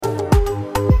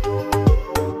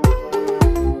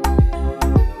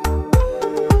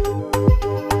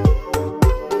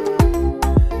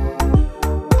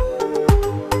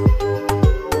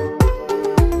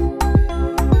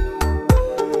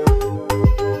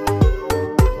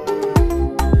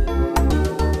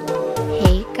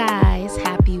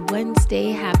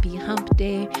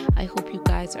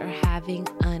guys are having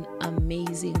an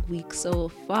amazing week so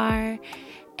far,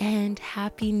 and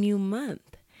happy new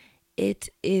month. It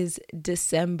is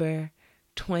December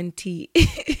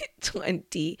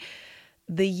 2020,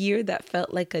 the year that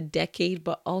felt like a decade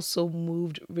but also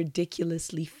moved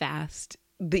ridiculously fast.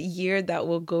 The year that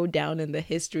will go down in the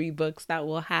history books, that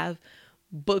will have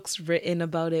books written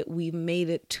about it. We made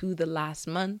it to the last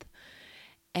month.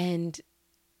 And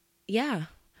yeah,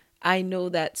 I know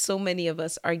that so many of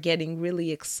us are getting really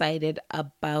excited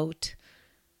about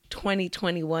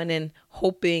 2021 and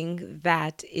hoping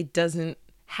that it doesn't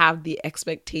have the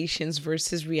expectations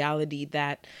versus reality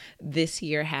that this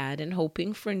year had, and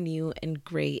hoping for new and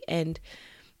great. And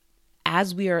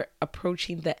as we are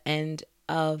approaching the end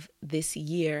of this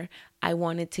year, I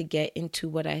wanted to get into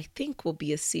what I think will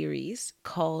be a series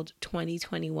called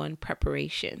 2021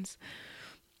 Preparations,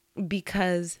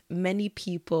 because many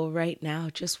people right now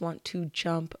just want to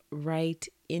jump right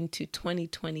into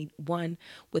 2021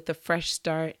 with a fresh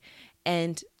start.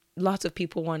 And lots of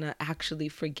people want to actually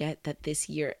forget that this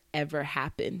year ever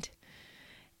happened.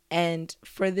 And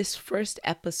for this first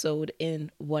episode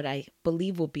in what I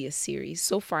believe will be a series,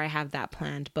 so far I have that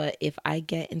planned. But if I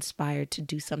get inspired to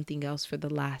do something else for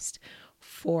the last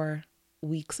 4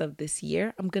 weeks of this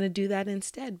year, I'm going to do that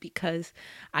instead, because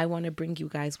I want to bring you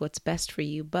guys what's best for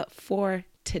you. But for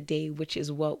today, which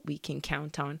is what we can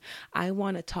count on, I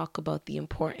want to talk about the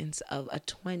importance of a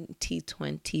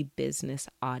 2020 business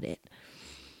audit.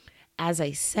 As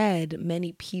I said,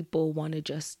 many people want to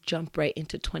just jump right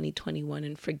into 2021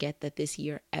 and forget that this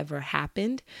year ever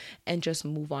happened and just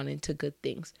move on into good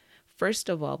things. First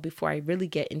of all, before I really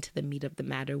get into the meat of the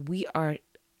matter, we are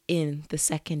in the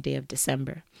second day of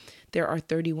December. There are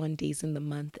 31 days in the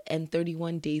month, and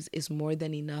 31 days is more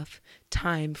than enough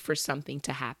time for something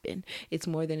to happen. It's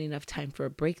more than enough time for a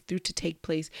breakthrough to take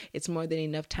place. It's more than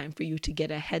enough time for you to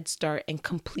get a head start and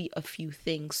complete a few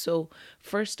things. So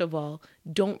first of all,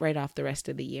 don't write off the rest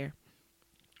of the year.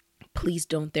 Please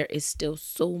don't. There is still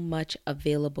so much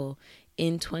available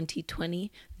in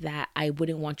 2020 that I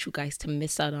wouldn't want you guys to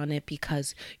miss out on it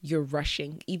because you're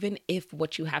rushing. Even if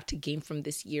what you have to gain from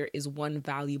this year is one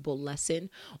valuable lesson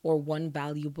or one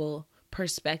valuable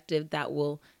perspective that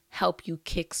will help you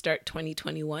kickstart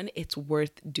 2021, it's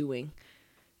worth doing.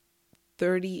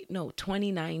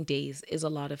 29 days is a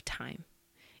lot of time.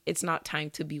 It's not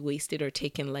time to be wasted or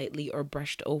taken lightly or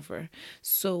brushed over.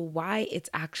 So why it's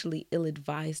actually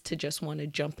ill-advised to just want to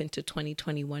jump into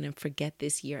 2021 and forget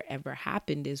this year ever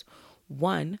happened is,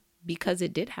 one, because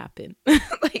it did happen.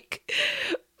 Like,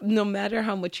 no matter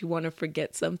how much you want to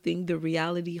forget something, the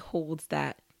reality holds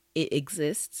that it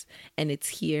exists and it's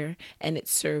here and it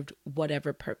served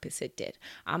whatever purpose it did.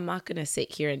 I'm not going to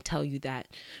sit here and tell you that,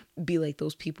 be like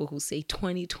those people who say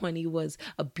 2020 was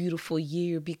a beautiful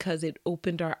year because it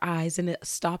opened our eyes and it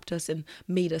stopped us and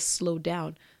made us slow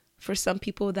down. For some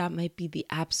people, that might be the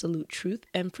absolute truth.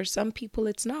 And for some people,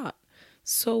 it's not.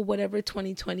 So whatever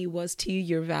 2020 was to you,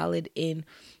 you're valid in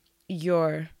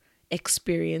your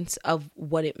experience of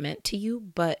what it meant to you,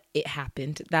 but it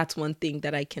happened. That's one thing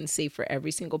that I can say for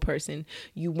every single person.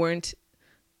 You weren't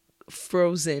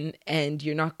frozen, and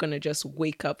you're not going to just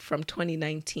wake up from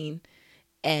 2019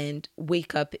 and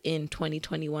wake up in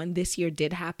 2021. This year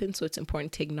did happen, so it's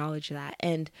important to acknowledge that.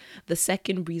 And the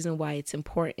second reason why it's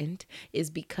important is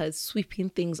because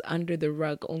sweeping things under the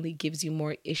rug only gives you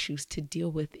more issues to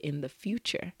deal with in the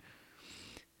future.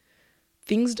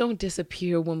 Things don't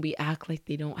disappear when we act like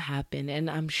they don't happen. And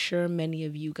I'm sure many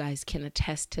of you guys can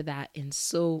attest to that in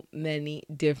so many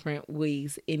different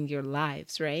ways in your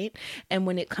lives, right? And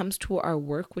when it comes to our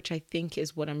work, which I think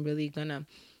is what I'm really going to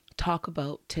talk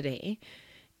about today,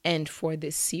 and for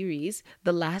this series,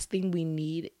 the last thing we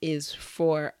need is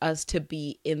for us to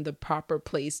be in the proper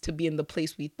place, to be in the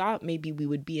place we thought maybe we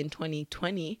would be in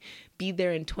 2020, be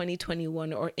there in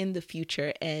 2021 or in the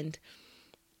future, and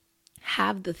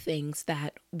have the things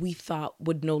that we thought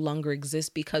would no longer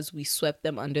exist because we swept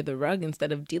them under the rug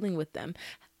instead of dealing with them.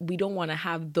 We don't want to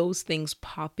have those things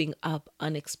popping up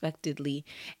unexpectedly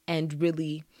and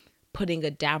really putting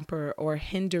a damper or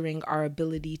hindering our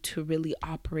ability to really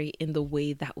operate in the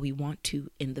way that we want to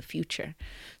in the future.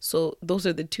 So those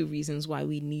are the two reasons why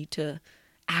we need to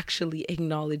actually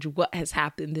acknowledge what has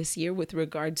happened this year with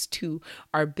regards to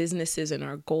our businesses and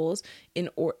our goals and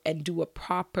do a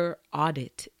proper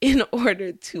audit in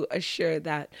order to assure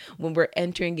that when we're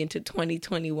entering into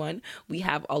 2021, we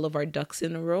have all of our ducks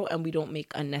in a row and we don't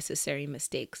make unnecessary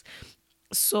mistakes.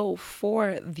 So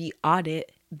for the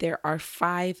audit, there are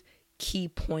 5 key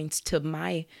points to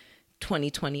my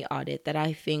 2020 audit that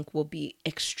I think will be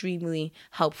extremely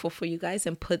helpful for you guys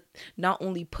and not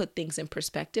only put things in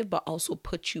perspective, but also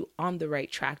put you on the right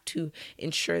track to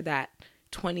ensure that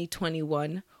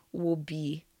 2021 will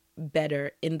be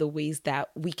better in the ways that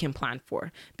we can plan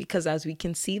for. Because as we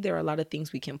can see, there are a lot of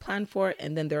things we can plan for,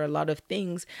 and then there are a lot of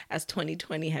things, as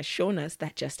 2020 has shown us,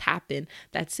 that just happen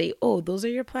that say, oh, those are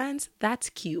your plans? That's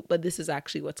cute, but this is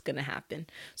actually what's going to happen.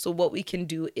 So what we can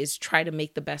do is try to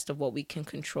make the best of what we can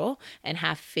control and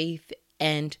have faith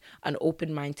and an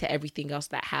open mind to everything else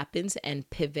that happens and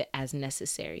pivot as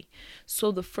necessary.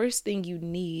 So the first thing you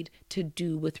need to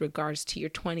do with regards to your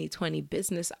 2020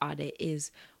 business audit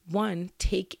is, one,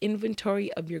 take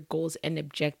inventory of your goals and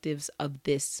objectives of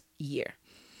this year.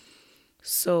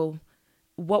 So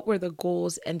what were the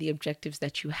goals and the objectives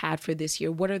that you had for this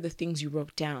year? What are the things you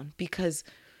wrote down? Because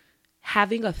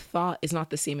having a thought is not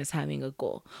the same as having a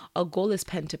goal. A goal is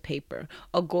pen to paper.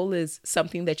 A goal is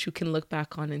something that you can look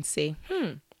back on and say,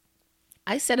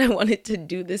 I said I wanted to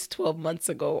do this 12 months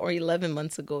ago or 11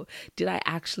 months ago. Did I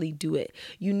actually do it?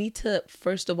 You need to,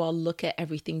 first of all, look at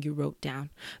everything you wrote down.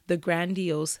 The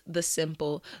grandiose, the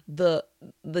simple, the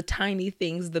tiny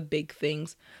things, the big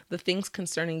things, the things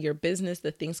concerning your business,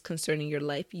 the things concerning your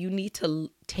life. You need to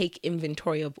take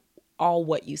inventory of all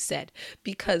what you said,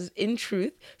 because in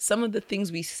truth, some of the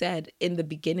things we said in the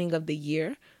beginning of the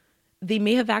year, they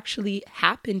may have actually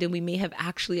happened and we may have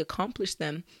actually accomplished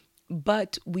them,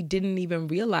 but we didn't even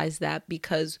realize that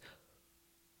because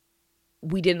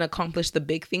we didn't accomplish the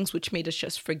big things, which made us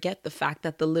just forget the fact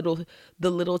that the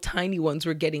little tiny ones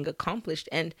were getting accomplished.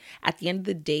 And at the end of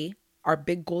the day, our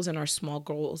big goals and our small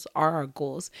goals are our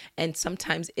goals. And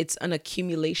sometimes it's an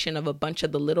accumulation of a bunch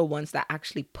of the little ones that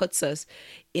actually puts us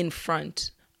in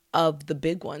front of the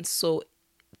big ones. So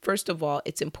first of all,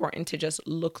 it's important to just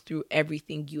look through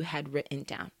everything you had written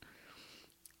down.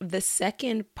 The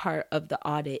second part of the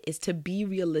audit is to be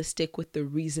realistic with the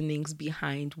reasonings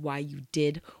behind why you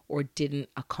did or didn't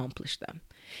accomplish them.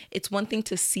 It's one thing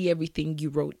to see everything you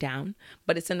wrote down,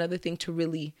 but it's another thing to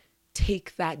really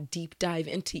take that deep dive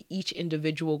into each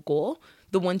individual goal,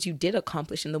 the ones you did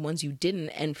accomplish and the ones you didn't,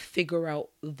 and figure out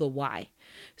the why.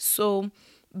 So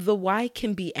the why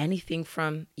can be anything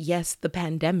from, yes, the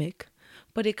pandemic,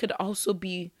 but it could also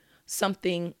be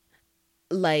something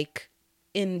like,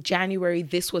 in January,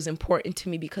 this was important to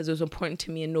me because it was important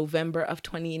to me in November of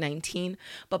 2019.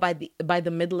 But by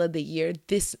the middle of the year,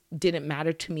 this didn't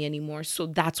matter to me anymore. So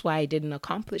that's why I didn't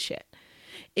accomplish it.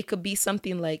 It could be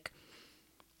something like,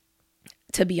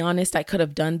 to be honest, I could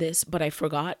have done this, but I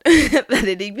forgot that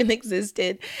it even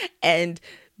existed. And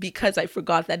because I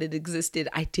forgot that it existed,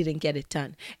 I didn't get it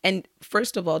done. And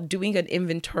first of all, doing an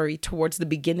inventory towards the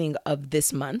beginning of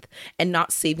this month and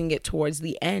not saving it towards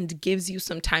the end gives you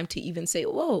some time to even say,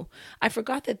 whoa, I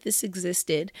forgot that this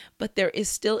existed, but there is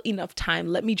still enough time.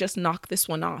 Let me just knock this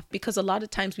one off. Because a lot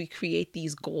of times we create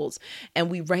these goals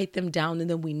and we write them down and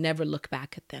then we never look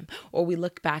back at them, or we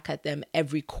look back at them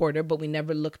every quarter, but we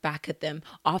never look back at them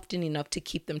often enough to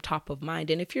keep them top of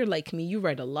mind. And if you're like me, you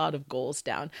write a lot of goals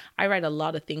down. I write a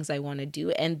lot of things I want to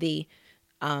do, and they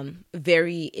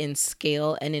vary in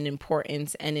scale and in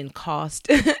importance and in cost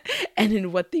and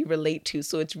in what they relate to.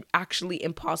 So it's actually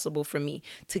impossible for me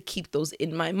to keep those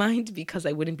in my mind because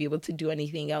I wouldn't be able to do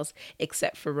anything else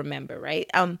except for remember, right?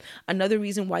 Another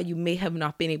reason why you may have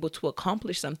not been able to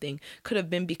accomplish something could have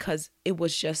been because it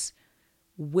was just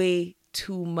way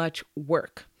too much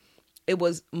work. It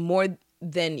was more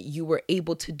than you were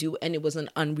able to do, and it was an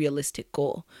unrealistic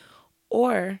goal.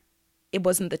 Or it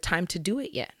wasn't the time to do it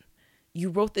yet.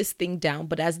 You wrote this thing down,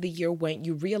 but as the year went,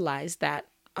 you realized that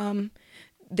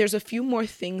there's a few more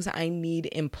things I need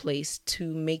in place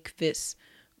to make this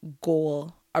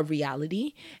goal a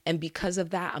reality. And because of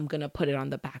that, I'm going to put it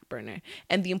on the back burner.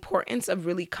 And the importance of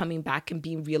really coming back and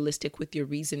being realistic with your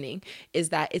reasoning is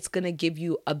that it's going to give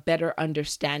you a better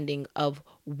understanding of,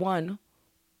 one,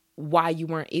 why you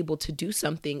weren't able to do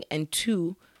something, and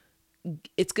two,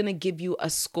 it's going to give you a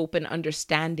scope and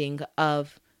understanding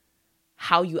of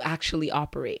how you actually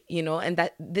operate, and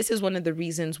that this is one of the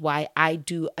reasons why I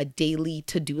do a daily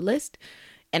to-do list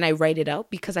and I write it out,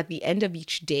 because at the end of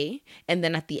each day and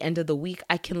then at the end of the week,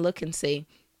 I can look and say,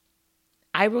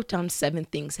 I wrote down 7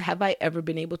 things. Have I ever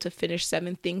been able to finish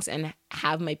 7 things and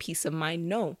have my peace of mind?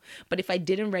 No. But if I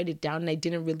didn't write it down and I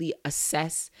didn't really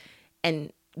assess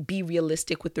and be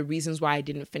realistic with the reasons why I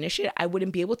didn't finish it, I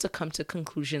wouldn't be able to come to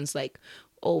conclusions like,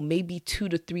 oh, maybe 2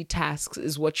 to 3 tasks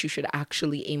is what you should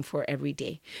actually aim for every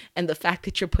day. And the fact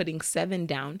that you're putting 7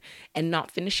 down and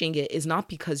not finishing it is not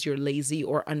because you're lazy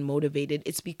or unmotivated.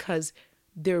 It's because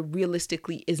there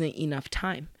realistically isn't enough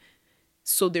time.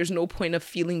 So there's no point of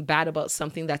feeling bad about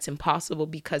something that's impossible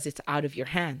because it's out of your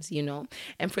hands, you know?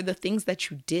 And for the things that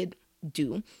you did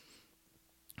do,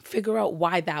 figure out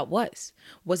why that was.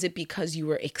 Was it because you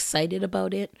were excited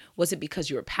about it? Was it because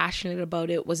you were passionate about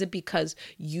it? Was it because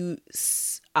you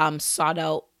sought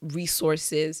out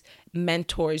resources,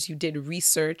 mentors, you did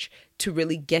research to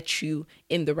really get you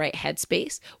in the right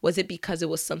headspace? Was it because it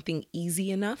was something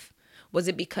easy enough? Was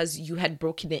it because you had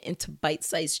broken it into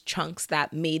bite-sized chunks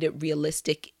that made it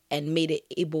realistic and made it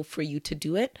able for you to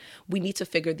do it? We need to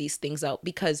figure these things out,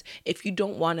 because if you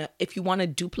want to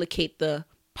duplicate the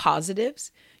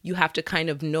positives, you have to kind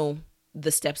of know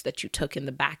the steps that you took in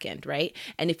the back end, right?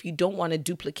 And if you don't want to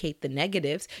duplicate the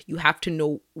negatives, you have to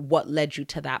know what led you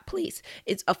to that place.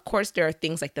 It's, of course, there are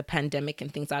things like the pandemic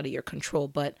and things out of your control,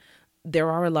 but there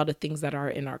are a lot of things that are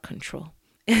in our control.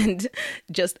 And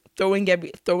just throwing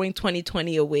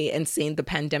 2020 away and saying the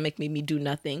pandemic made me do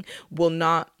nothing will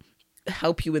not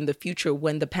help you in the future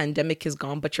when the pandemic is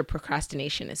gone, but your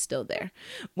procrastination is still there.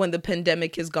 When the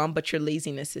pandemic is gone, but your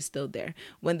laziness is still there.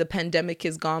 When the pandemic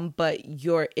is gone, but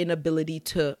your inability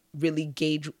to really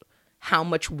gauge how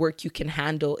much work you can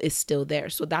handle is still there.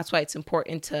 So that's why it's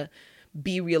important to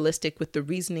be realistic with the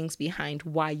reasonings behind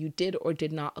why you did or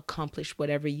did not accomplish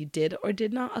whatever you did or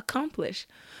did not accomplish.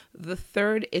 The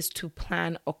third is to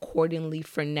plan accordingly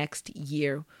for next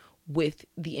year with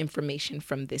the information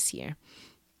from this year.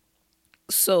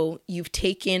 So you've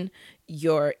taken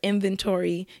your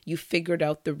inventory, you figured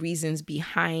out the reasons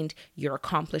behind your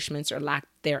accomplishments or lack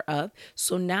thereof.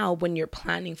 So now when you're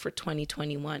planning for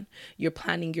 2021, you're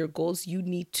planning your goals, you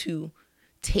need to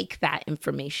take that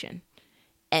information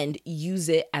and use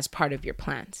it as part of your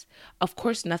plans. Of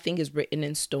course, nothing is written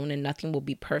in stone and nothing will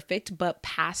be perfect, but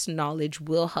past knowledge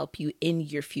will help you in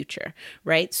your future,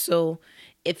 right? So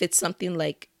if it's something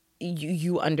like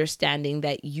you understanding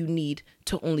that you need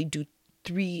to only do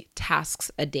 3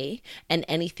 tasks a day, and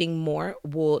anything more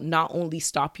will not only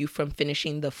stop you from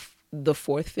finishing the 4th,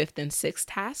 5th, and 6th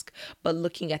task, but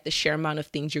looking at the sheer amount of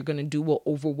things you're going to do will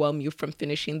overwhelm you from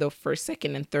finishing the 1st,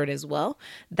 2nd, and 3rd as well.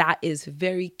 That is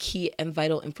very key and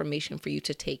vital information for you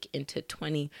to take into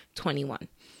 2021,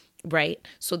 right?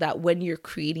 So that when you're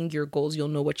creating your goals, you'll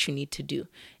know what you need to do.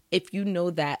 If you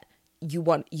know that you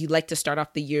like to start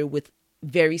off the year with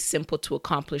very simple to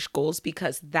accomplish goals,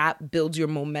 because that builds your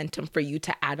momentum for you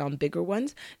to add on bigger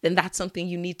ones, then that's something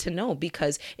you need to know.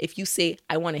 Because if you say,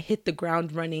 I want to hit the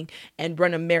ground running and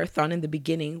run a marathon in the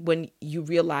beginning, when you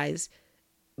realize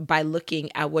by looking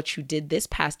at what you did this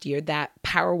past year that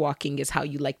power walking is how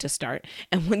you like to start,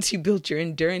 and once you build your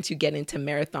endurance, you get into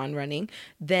marathon running,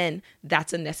 then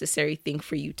that's a necessary thing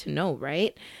for you to know,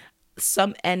 right?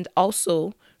 And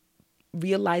also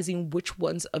realizing which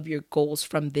ones of your goals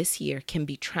from this year can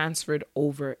be transferred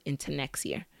over into next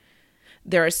year.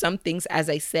 There are some things, as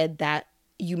I said, that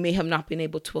you may have not been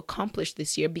able to accomplish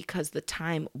this year because the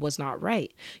time was not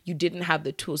right. You didn't have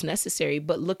the tools necessary.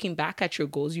 But looking back at your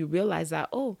goals, you realize that,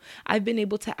 oh, I've been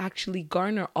able to actually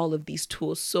garner all of these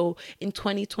tools. So in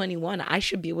 2021, I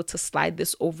should be able to slide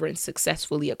this over and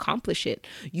successfully accomplish it.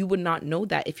 You would not know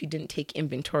that if you didn't take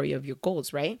inventory of your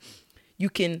goals, right?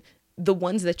 The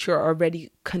ones that you're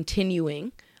already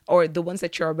continuing, or the ones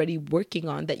that you're already working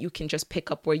on that you can just pick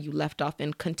up where you left off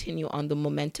and continue on the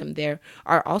momentum there,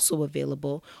 are also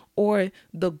available. Or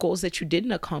the goals that you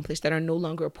didn't accomplish that are no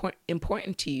longer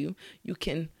important to you, you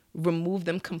can remove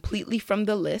them completely from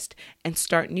the list and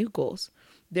start new goals.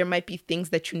 There might be things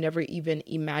that you never even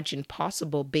imagined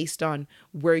possible based on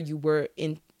where you were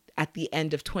at the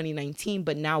end of 2019,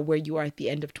 but now where you are at the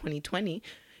end of 2020,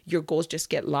 your goals just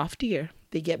get loftier.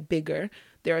 They get bigger.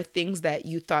 There are things that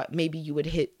you thought maybe you would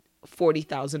hit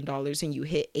 $40,000 and you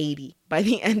hit 80 by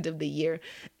the end of the year.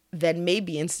 Then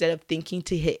maybe instead of thinking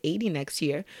to hit 80 next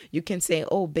year, you can say,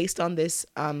 oh, based on this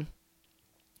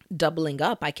doubling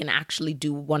up, I can actually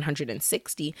do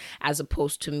 160, as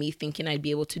opposed to me thinking I'd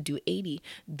be able to do 80.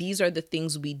 These are the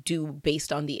things we do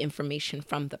based on the information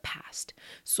from the past.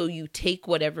 So you take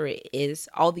whatever it is,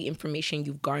 all the information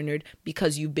you've garnered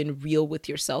because you've been real with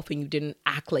yourself and you didn't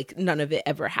act like none of it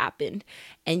ever happened,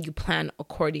 and you plan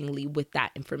accordingly with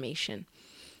that information.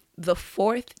 The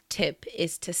 4th tip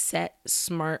is to set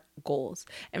SMART goals.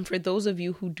 And for those of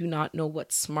you who do not know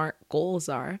what SMART goals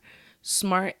are,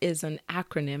 SMART is an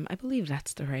acronym. I believe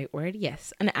that's the right word.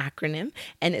 Yes, an acronym.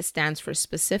 And it stands for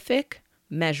specific,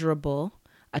 measurable,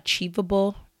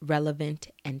 achievable, relevant,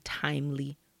 and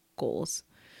timely goals.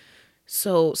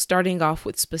 So starting off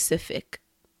with specific,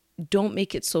 don't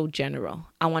make it so general.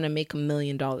 I want to make $1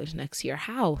 million next year.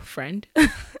 How, friend?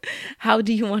 How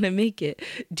do you want to make it?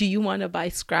 Do you want to buy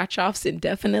scratch offs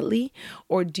indefinitely?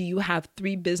 Or do you have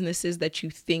 3 businesses that you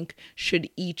think should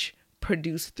each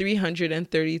produce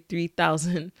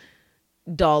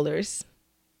 $333,000?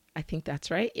 I think that's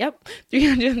right. Yep.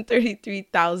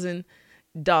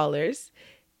 $333,000.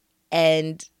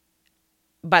 And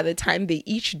by the time they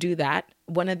each do that,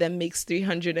 one of them makes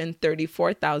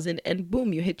 334,000 and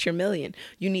boom, you hit your million.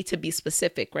 You need to be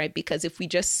specific, right? Because if we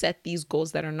just set these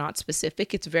goals that are not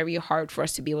specific, it's very hard for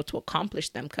us to be able to accomplish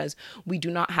them because we do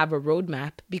not have a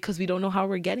roadmap because we don't know how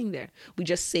we're getting there. We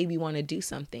just say we want to do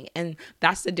something. And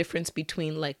that's the difference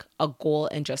between like a goal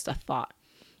and just a thought.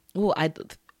 Oh,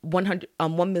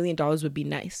 $1 million would be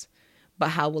nice. But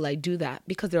how will I do that?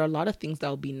 Because there are a lot of things that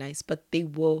will be nice, but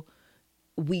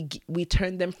we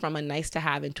turn them from a nice to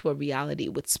have into a reality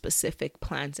with specific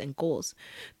plans and goals.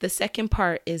 The second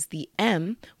part is the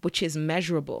M, which is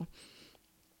measurable.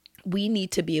 We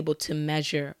need to be able to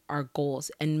measure our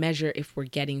goals and measure if we're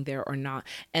getting there or not.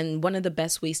 And one of the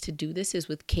best ways to do this is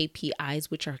with KPIs,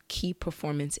 which are key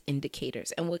performance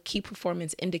indicators. And what key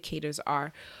performance indicators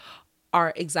are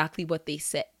exactly what they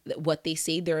say.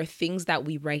 There are things that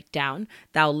we write down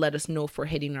that will let us know if we're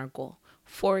hitting our goal.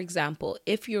 For example,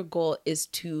 if your goal is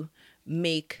to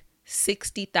make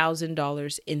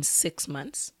 $60,000 in 6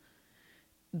 months,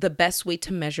 the best way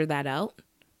to measure that out,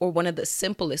 or one of the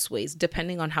simplest ways,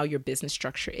 depending on how your business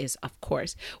structure is, of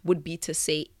course, would be to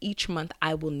say each month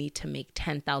I will need to make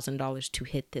 $10,000 to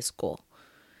hit this goal.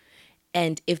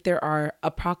 And if there are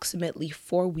approximately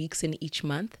 4 weeks in each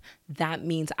month, that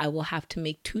means I will have to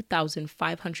make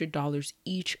 $2,500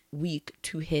 each week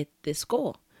to hit this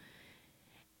goal.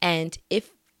 And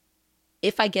if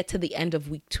I get to the end of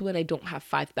week 2 and I don't have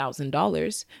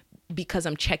 $5,000 because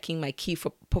I'm checking my key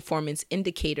for performance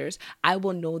indicators, I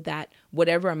will know that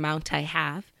whatever amount I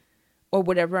have or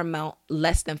whatever amount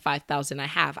less than 5,000 I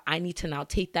have, I need to now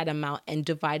take that amount and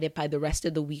divide it by the rest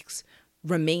of the weeks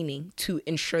remaining to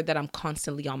ensure that I'm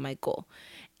constantly on my goal.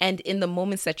 And in the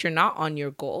moments that you're not on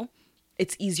your goal,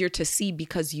 it's easier to see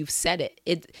because you've set it.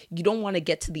 You don't want to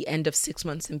get to the end of 6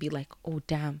 months and be like, oh,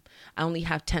 damn, I only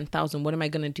have 10,000. What am I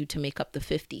going to do to make up the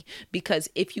 50? Because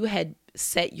if you had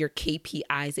set your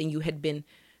KPIs and you had been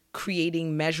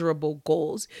creating measurable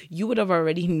goals, you would have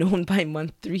already known by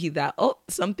month 3 that, oh,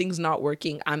 something's not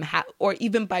working. Or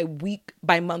even by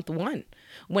month 1,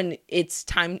 when it's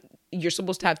time, you're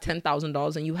supposed to have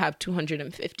 $10,000 and you have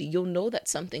 250, you'll know that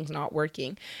something's not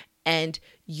working. And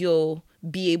you'll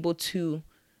be able to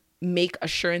make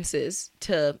assurances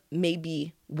to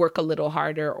maybe work a little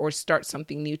harder or start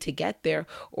something new to get there,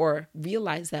 or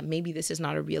realize that maybe this is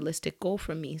not a realistic goal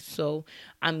for me. So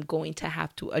I'm going to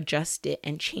have to adjust it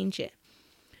and change it.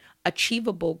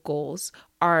 Achievable goals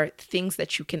are things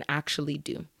that you can actually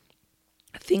do,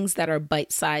 things that are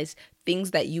bite-sized,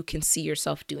 things that you can see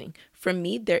yourself doing. For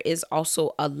me, there is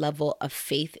also a level of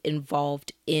faith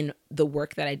involved in the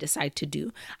work that I decide to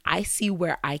do. I see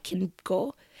where I can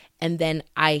go, and then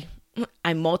I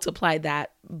multiply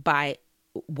that by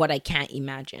what I can't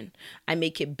imagine. I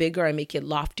make it bigger, I make it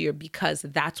loftier, because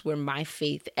that's where my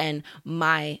faith and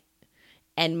my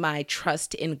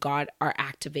trust in God are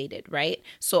activated, right?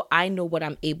 So I know what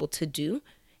I'm able to do,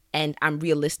 and I'm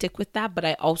realistic with that, but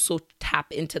I also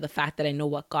tap into the fact that I know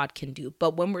what God can do.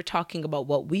 But when we're talking about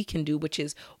what we can do, which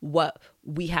is what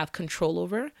we have control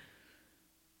over,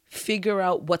 figure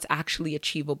out what's actually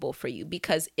achievable for you.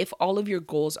 Because if all of your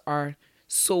goals are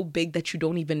so big that you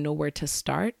don't even know where to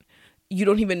start, you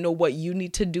don't even know what you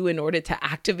need to do in order to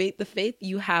activate the faith,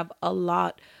 you have a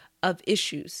lot of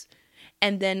issues.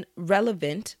 And then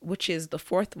relevant, which is the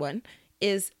fourth one,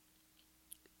 is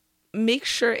make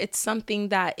sure it's something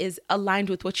that is aligned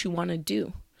with what you want to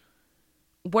do.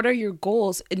 What are your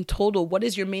goals in total? What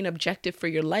is your main objective for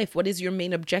your life? What is your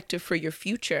main objective for your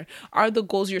future? Are the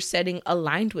goals you're setting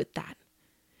aligned with that?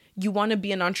 You want to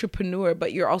be an entrepreneur,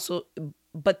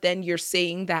 but then you're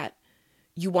saying that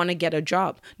you want to get a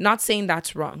job. Not saying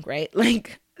that's wrong, right?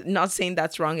 Like, not saying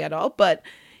that's wrong at all. But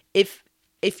if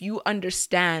you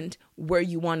understand where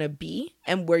you want to be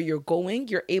and where you're going,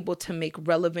 you're able to make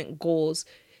relevant goals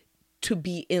to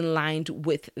be in line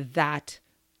with that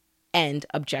end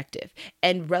objective.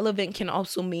 And relevant can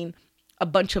also mean a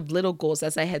bunch of little goals,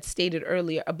 as I had stated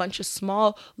earlier, a bunch of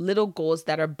small little goals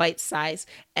that are bite-sized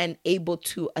and able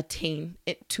to attain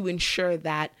it, to ensure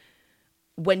that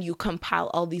when you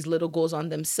compile all these little goals on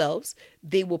themselves,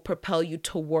 they will propel you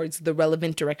towards the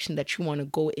relevant direction that you want to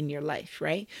go in your life,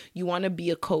 right? You want to be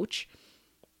a coach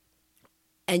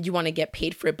and you want to get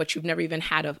paid for it, but you've never even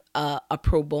had a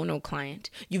pro bono client.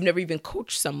 You've never even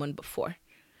coached someone before.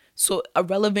 So a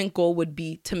relevant goal would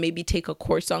be to maybe take a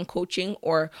course on coaching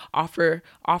or offer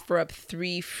up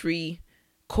 3 free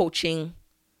coaching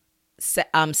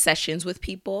sessions with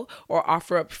people, or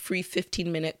offer up free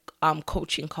 15-minute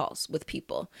coaching calls with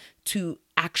people to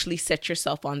actually set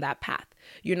yourself on that path.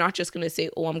 You're not just going to say,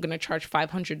 oh, I'm going to charge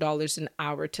 $500 an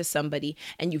hour to somebody,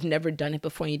 and you've never done it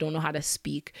before and you don't know how to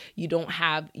speak. You don't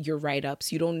have your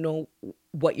write-ups. You don't know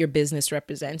what your business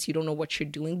represents. You don't know what you're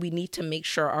doing. We need to make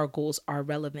sure our goals are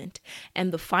relevant.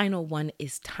 And the final one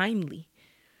is timely.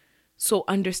 So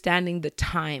understanding the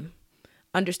time,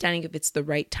 understanding if it's the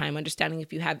right time, understanding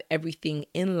if you have everything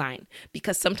in line,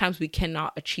 because sometimes we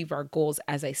cannot achieve our goals,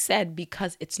 as I said,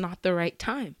 because it's not the right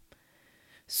time.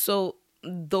 So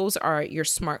those are your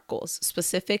SMART goals: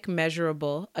 specific,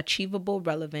 measurable, achievable,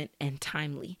 relevant, and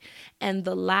timely. And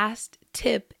the last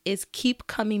tip is keep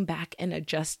coming back and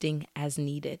adjusting as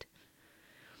needed.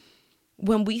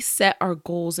 When we set our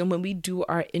goals and when we do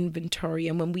our inventory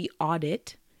and when we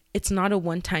audit, it's not a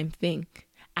one-time thing.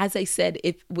 As I said,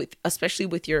 especially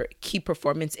with your key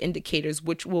performance indicators,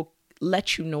 which will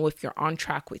let you know if you're on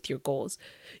track with your goals,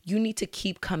 you need to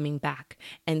keep coming back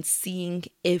and seeing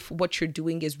if what you're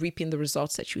doing is reaping the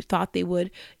results that you thought they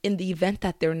would. In the event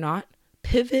that they're not,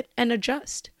 pivot and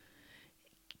adjust.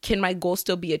 Can my goal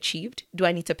still be achieved? Do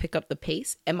I need to pick up the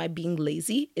pace? Am I being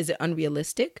lazy? Is it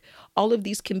unrealistic? All of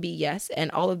these can be yes,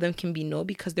 and all of them can be no,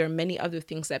 because there are many other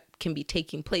things that can be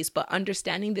taking place. But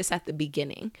understanding this at the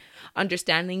beginning,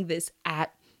 understanding this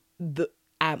at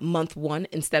month 1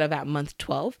 instead of at month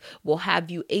 12, will have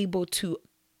you able to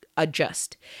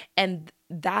adjust. And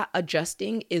that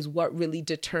adjusting is what really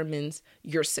determines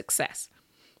your success.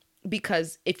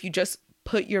 Because if you just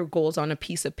put your goals on a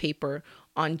piece of paper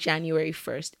on January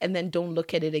 1st and then don't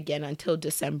look at it again until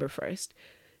December 1st,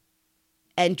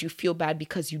 and you feel bad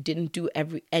because you didn't do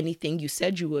anything you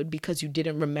said you would, because you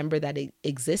didn't remember that it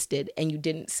existed and you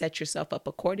didn't set yourself up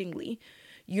accordingly,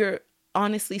 you're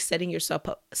honestly setting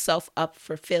yourself up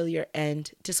for failure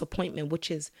and disappointment, which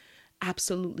is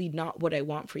absolutely not what I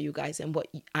want for you guys, and what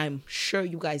I'm sure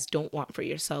you guys don't want for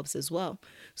yourselves as well.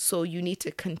 So you need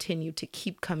to continue to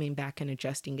keep coming back and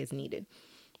adjusting as needed.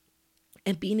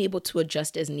 And being able to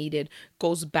adjust as needed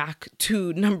goes back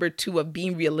to number 2 of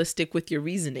being realistic with your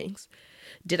reasonings.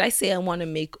 Did I say I want to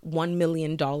make $1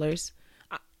 million?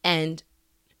 And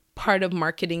part of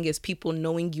marketing is people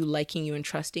knowing you, liking you, and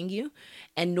trusting you,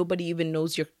 and nobody even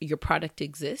knows your product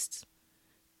exists.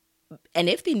 And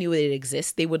if they knew it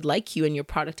exists, they would like you and your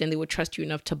product and they would trust you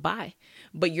enough to buy.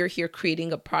 But you're here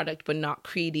creating a product, but not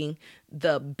creating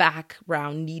the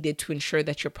background needed to ensure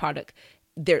that your product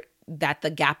that the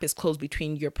gap is closed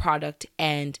between your product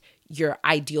and your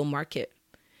ideal market.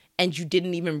 And you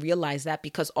didn't even realize that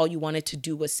because all you wanted to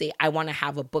do was say, I want to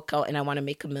have a book out and I want to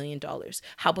make $1 million.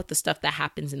 How about the stuff that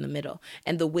happens in the middle?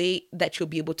 And the way that you'll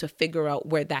be able to figure out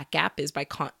where that gap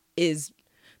is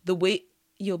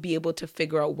you'll be able to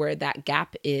figure out where that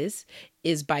gap is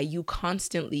by you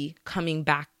constantly coming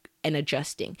back and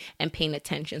adjusting and paying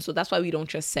attention. So that's why we don't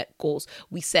just set goals.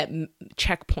 We set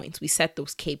checkpoints. We set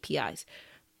those KPIs.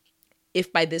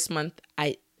 If by this month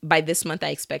I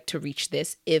expect to reach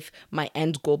this, if my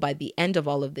end goal by the end of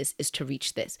all of this is to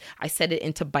reach this, I set it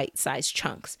into bite-sized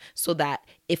chunks so that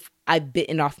if I've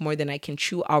bitten off more than I can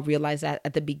chew, I'll realize that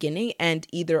at the beginning and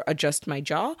either adjust my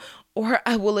jaw or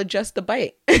I will adjust the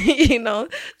bite,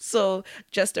 So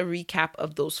just a recap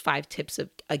of those 5 tips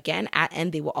again, at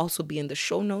end, they will also be in the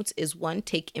show notes, is 1,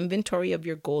 take inventory of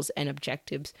your goals and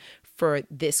objectives for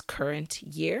this current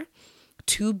year.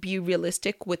 2, be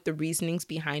realistic with the reasonings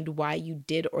behind why you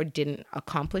did or didn't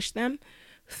accomplish them.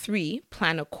 3,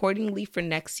 plan accordingly for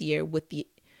next year with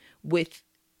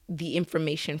the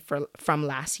information from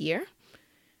last year.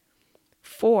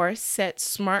 4, set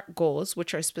SMART goals,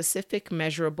 which are specific,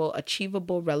 measurable,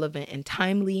 achievable, relevant, and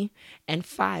timely. And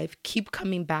 5, keep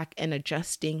coming back and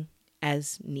adjusting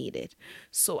as needed.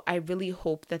 So I really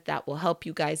hope that will help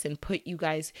you guys and put you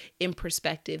guys in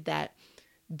perspective that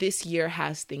this year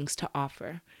has things to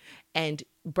offer, and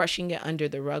brushing it under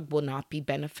the rug will not be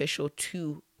beneficial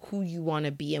to who you want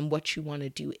to be and what you want to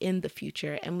do in the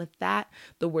future. And with that,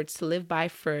 the words to live by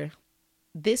for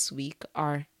this week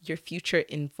are: your future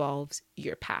involves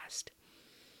your past.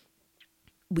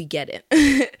 We get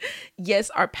it. Yes,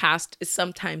 our past is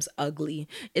sometimes ugly.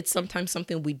 It's sometimes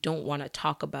something we don't want to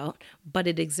talk about, but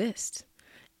it exists.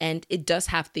 And it does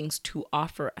have things to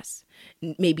offer us.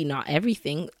 Maybe not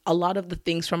everything. A lot of the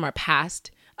things from our past,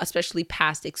 especially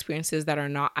past experiences that are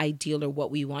not ideal or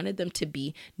what we wanted them to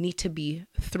be, need to be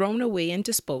thrown away and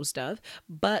disposed of.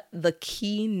 But the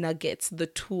key nuggets, the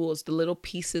tools, the little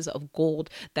pieces of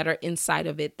gold that are inside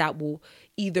of it that will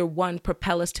either, 1,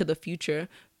 propel us to the future,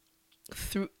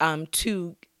 through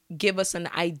to give us an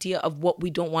idea of what we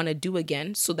don't want to do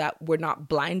again, so that we're not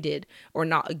blinded or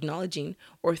not acknowledging,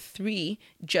 or 3,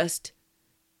 just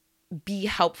be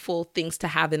helpful things to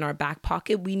have in our back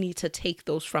pocket. We need to take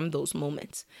those from those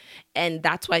moments. And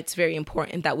that's why it's very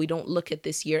important that we don't look at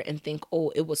this year and think,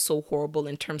 oh, it was so horrible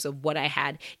in terms of what I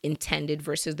had intended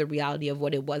versus the reality of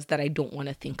what it was, that I don't want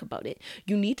to think about it.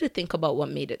 You need to think about what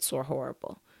made it so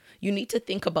horrible. You need to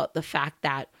think about the fact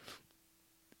that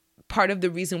part of the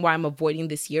reason why I'm avoiding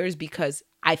this year is because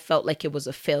I felt like it was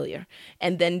a failure,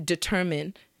 and then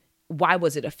determine, why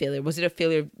was it a failure? Was it a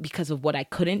failure because of what I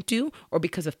couldn't do, or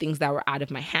because of things that were out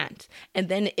of my hands? And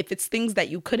then if it's things that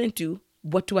you couldn't do,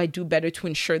 what do I do better to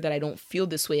ensure that I don't feel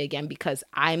this way again, because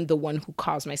I'm the one who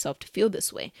caused myself to feel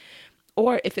this way?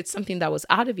 Or if it's something that was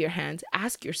out of your hands,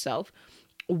 ask yourself,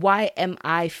 why am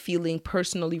I feeling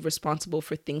personally responsible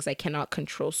for things I cannot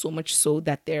control, so much so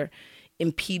that they're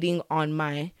impeding on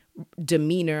my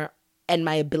demeanor and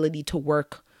my ability to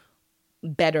work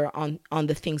better on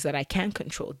the things that I can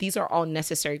control? These are all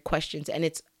necessary questions, and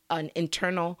it's an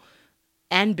internal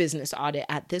and business audit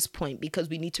at this point, because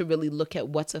we need to really look at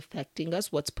what's affecting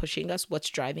us, what's pushing us, what's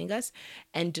driving us,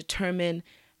 and determine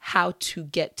how to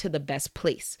get to the best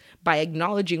place by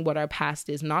acknowledging what our past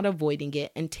is, not avoiding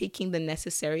it, and taking the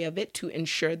necessary of it to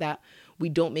ensure that we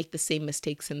don't make the same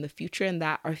mistakes in the future, and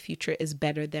that our future is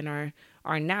better than our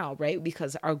now, right?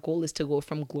 Because our goal is to go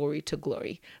from glory to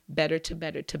glory, better to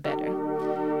better to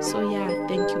better. So yeah,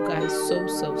 thank you guys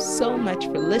so much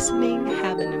for listening.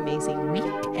 Have an amazing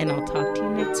week, and I'll talk to you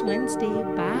next Wednesday.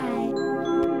 Bye.